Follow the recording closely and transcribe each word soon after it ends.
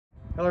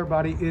Hello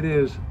everybody, it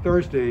is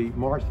Thursday,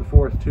 March the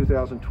 4th,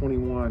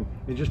 2021.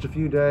 In just a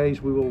few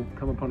days, we will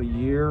come upon a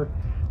year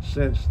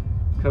since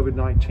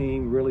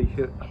COVID-19 really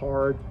hit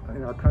hard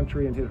in our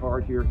country and hit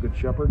hard here at Good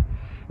Shepherd.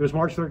 It was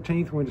March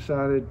 13th when we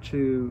decided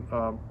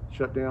to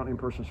shut down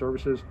in-person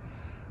services.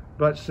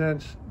 But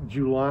since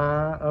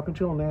July up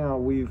until now,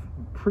 we've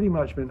pretty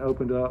much been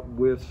opened up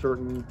with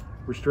certain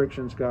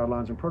restrictions,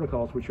 guidelines, and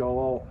protocols, which y'all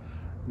all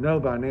know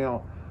by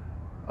now.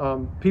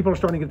 People are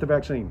starting to get the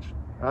vaccines.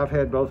 I've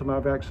had both of my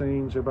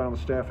vaccines. Everybody on the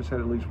staff has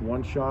had at least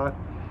one shot.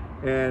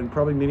 And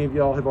probably many of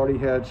y'all have already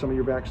had some of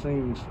your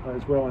vaccines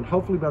as well. And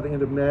hopefully by the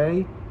end of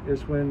May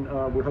is when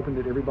we're hoping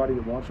that everybody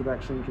that wants a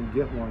vaccine can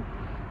get one.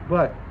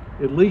 But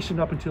at least and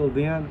up until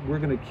then, we're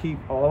going to keep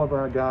all of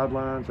our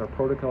guidelines, our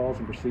protocols,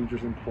 and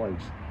procedures in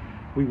place.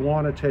 We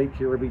want to take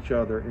care of each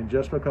other. And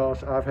just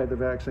because I've had the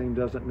vaccine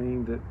doesn't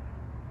mean that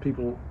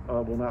people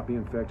will not be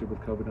infected with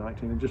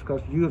COVID-19. And just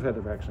because you have had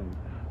the vaccine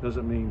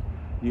doesn't mean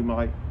you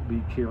might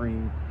be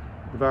carrying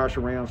the virus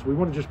around. So we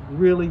want to just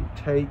really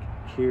take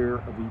care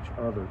of each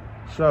other.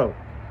 So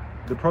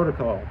the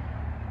protocol,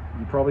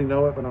 you probably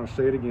know it, but I'll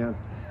say it again.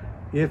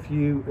 If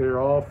you are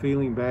all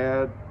feeling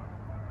bad,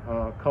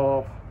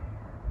 cough,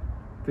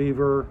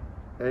 fever,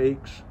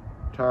 aches,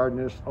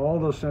 tiredness, all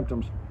those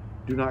symptoms,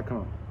 do not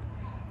come.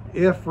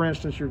 If, for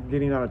instance, you're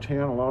getting out of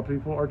town, a lot of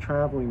people are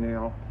traveling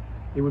now,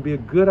 it would be a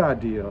good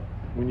idea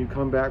when you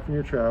come back from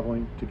your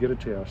traveling to get a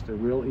test. They're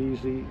real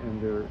easy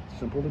and they're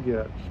simple to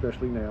get,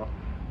 especially now.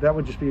 That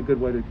would just be a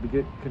good way to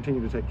continue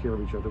to take care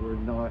of each other. We're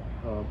not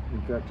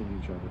infecting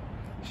each other.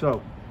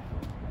 So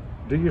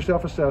do your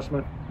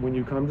self-assessment. When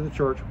you come to the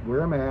church,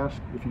 wear a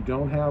mask. If you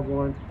don't have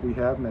one, we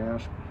have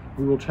masks.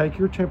 We will take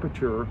your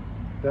temperature.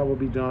 That will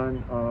be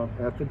done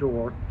at the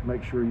door to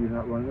make sure you're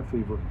not running a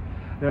fever.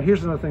 Now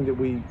here's another thing that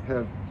we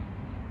have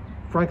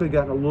frankly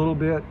gotten a little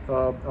bit,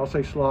 I'll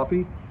say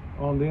sloppy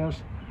on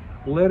this.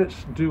 Let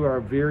us do our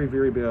very,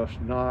 very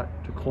best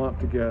not to clump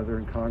together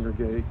and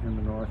congregate in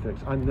the narthex.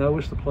 I know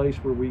it's the place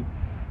where we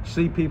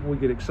see people, we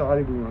get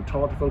excited, we want to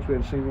talk to folks we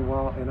haven't seen in a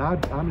while, and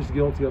I'm as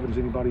guilty of it as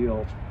anybody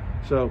else.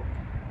 So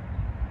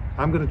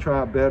I'm going to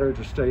try better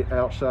to stay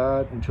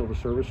outside until the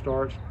service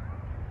starts.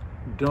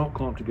 Don't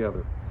clump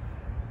together.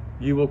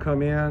 You will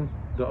come in,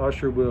 the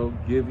usher will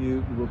give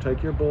you, will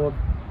take your bullet,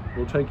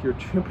 will take your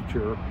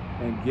temperature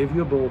and give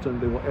you a bulletin.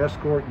 They will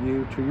escort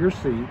you to your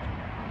seat.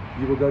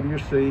 You will go to your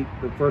seat.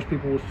 The first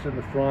people will sit in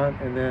the front,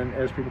 and then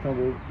as people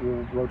come,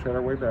 we'll rotate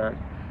our way back.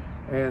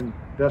 And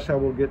that's how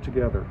we'll get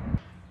together.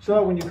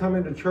 So when you come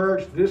into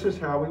church, this is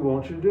how we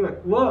want you to do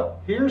it.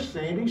 Look, here's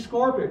Sandy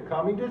Scorpion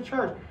coming to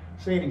church.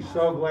 Sandy,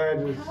 so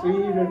glad to see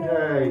you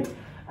today.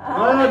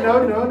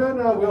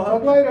 No. We'll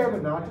hug later,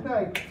 but not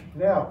today.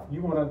 Now,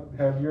 you want to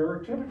have your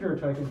temperature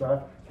taken by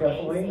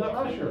Kathleen, the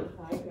usher.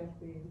 Hi,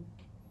 Kathleen.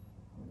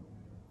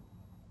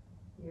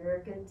 You're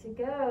good to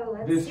go.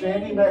 Let's Did see.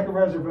 Sandy make a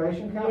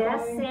reservation, Kathleen?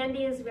 Yes,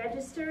 Sandy is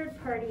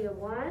registered, party of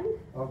one.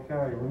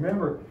 Okay,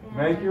 remember,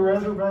 make your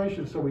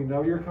reservation so we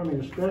know you're coming,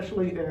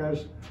 especially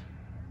as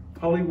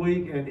Holy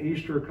Week and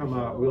Easter come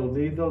up. We'll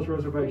need those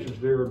reservations.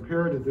 They're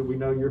imperative that we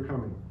know you're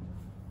coming.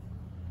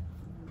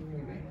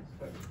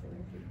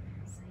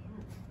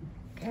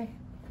 Okay.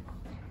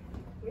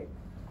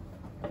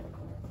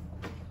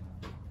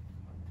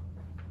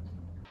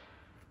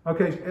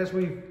 Okay, as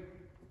we've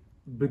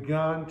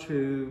begun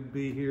to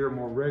be here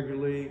more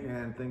regularly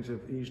and things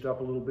have eased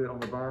up a little bit on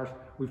the virus,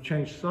 we've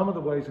changed some of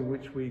the ways in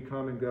which we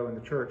come and go in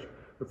the church.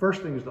 The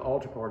first thing is the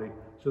altar party.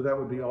 So that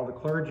would be all the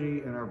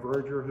clergy and our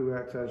verger who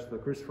acts as the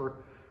Christopher.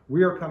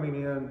 We are coming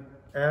in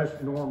as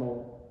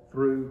normal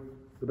through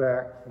the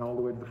back and all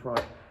the way to the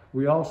front.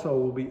 We also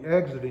will be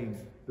exiting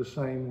the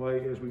same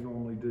way as we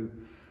normally do.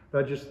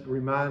 That just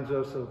reminds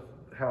us of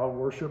how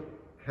worship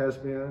has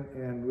been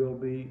and will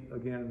be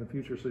again in the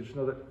future. So just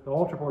know that the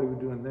altar party, we're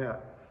doing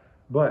that.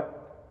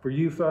 But for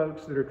you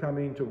folks that are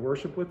coming to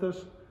worship with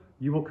us,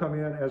 you will come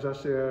in, as I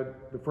said,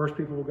 the first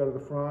people will go to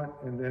the front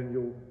and then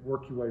you'll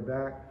work your way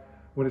back.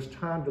 When it's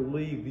time to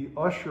leave, the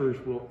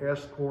ushers will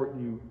escort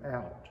you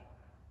out.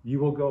 You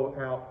will go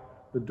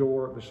out the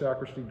door, the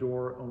sacristy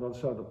door on the other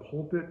side of the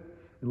pulpit,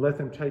 and let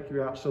them take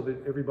you out so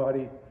that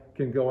everybody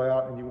can go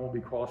out and you won't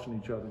be crossing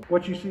each other.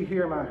 What you see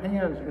here in my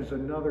hands is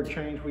another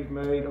change we've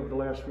made over the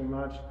last few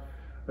months.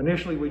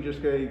 Initially, we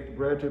just gave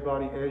bread to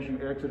everybody as you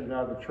exited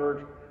out of the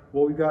church.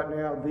 What we've got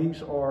now,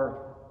 these are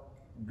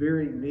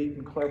very neat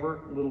and clever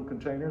little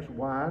containers.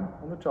 Wine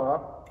on the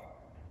top,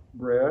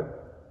 bread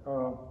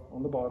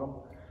on the bottom.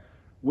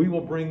 We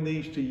will bring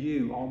these to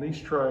you on these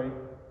trays.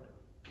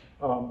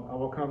 I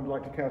will come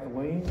like to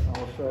Kathleen. I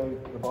will say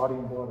the body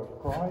and blood of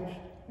Christ,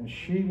 and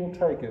she will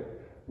take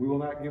it. We will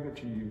not give it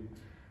to you.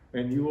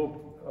 And you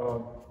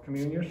will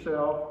commune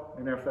yourself,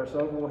 and after that's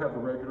over, we'll have the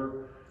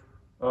regular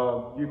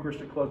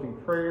Eucharistic closing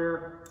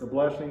prayer, the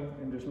blessing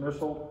and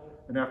dismissal.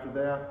 And after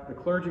that, the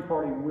clergy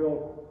party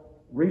will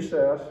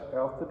recess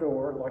out the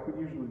door like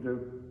we usually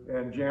do.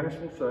 And Janice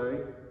will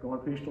say, go in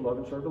peace to love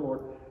and serve the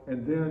Lord.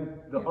 And then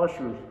the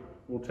ushers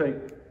will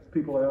take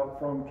people out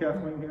from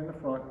Kathleen here in the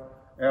front,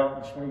 out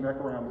and swing back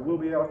around. But we'll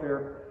be out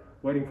there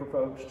waiting for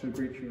folks to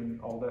greet you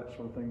and all that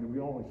sort of thing that we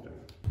always do.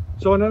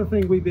 So another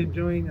thing we've been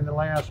doing in the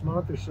last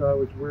month or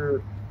so is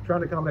we're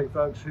trying to accommodate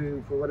folks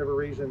who, for whatever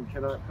reason,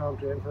 cannot come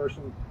to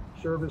in-person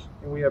service,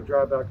 and we have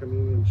drive-by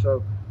communion.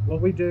 So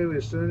what we do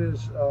as soon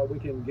as we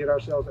can get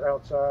ourselves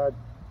outside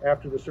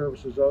after the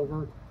service is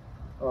over,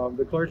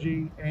 the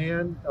clergy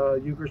and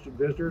Eucharistic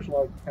visitors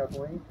like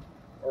Kathleen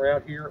are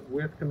out here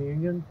with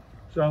communion.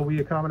 So we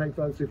accommodate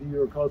folks. If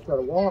you are close by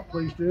to walk,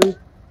 please do.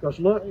 Because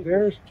look,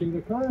 there's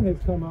Tina Kern has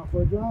come out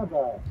for a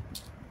drive-by.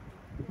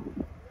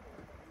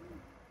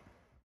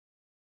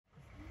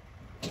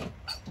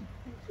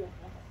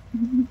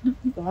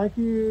 Thank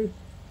you.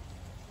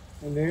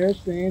 And there's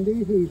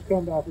Sandy, who's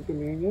come by for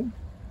communion.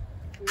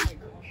 Oh my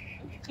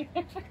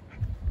gosh.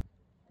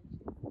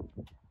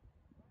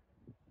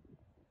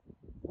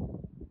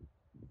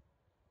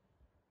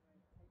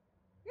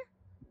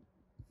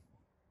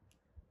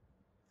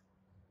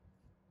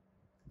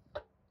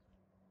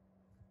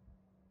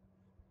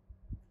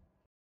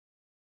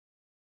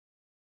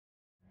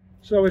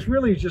 So it's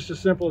really just as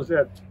simple as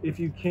that. If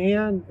you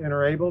can and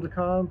are able to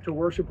come to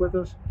worship with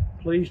us,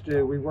 please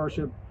do. We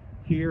worship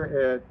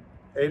here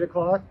at 8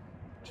 o'clock,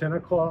 10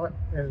 o'clock,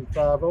 and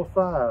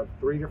 5:05,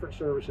 3 different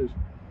services.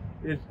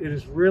 It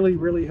is really,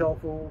 really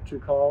helpful to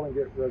call and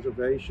get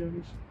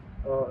reservations,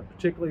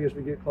 particularly as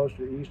we get closer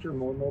to Easter.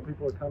 More and more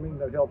people are coming.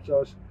 That helps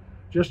us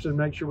just to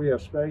make sure we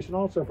have space, and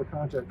also for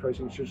contact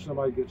tracing should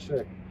somebody get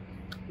sick.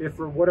 If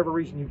for whatever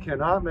reason you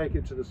cannot make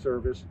it to the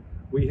service,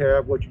 we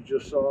have what you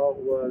just saw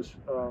was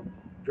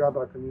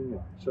drive-by communion.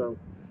 So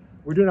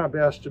we're doing our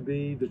best to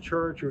be the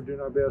church. We're doing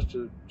our best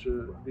to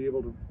be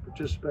able to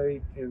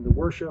participate in the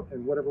worship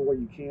in whatever way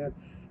you can,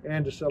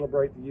 and to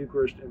celebrate the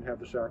Eucharist and have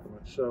the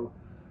sacraments. So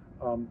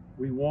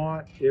we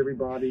want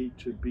everybody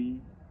to be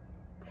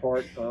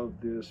part of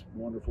this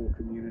wonderful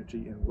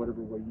community in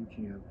whatever way you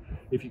can.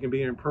 If you can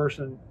be in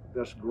person,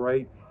 that's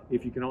great.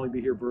 If you can only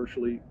be here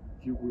virtually,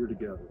 we're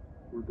together.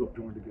 We're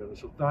joined together.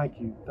 So thank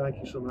you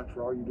so much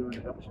for all you're doing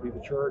to help us be the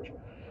church,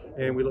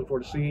 and we look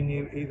forward to seeing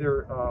you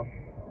either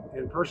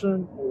in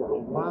person or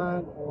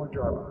online or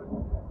drive-by.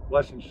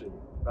 Blessings to you.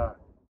 Bye.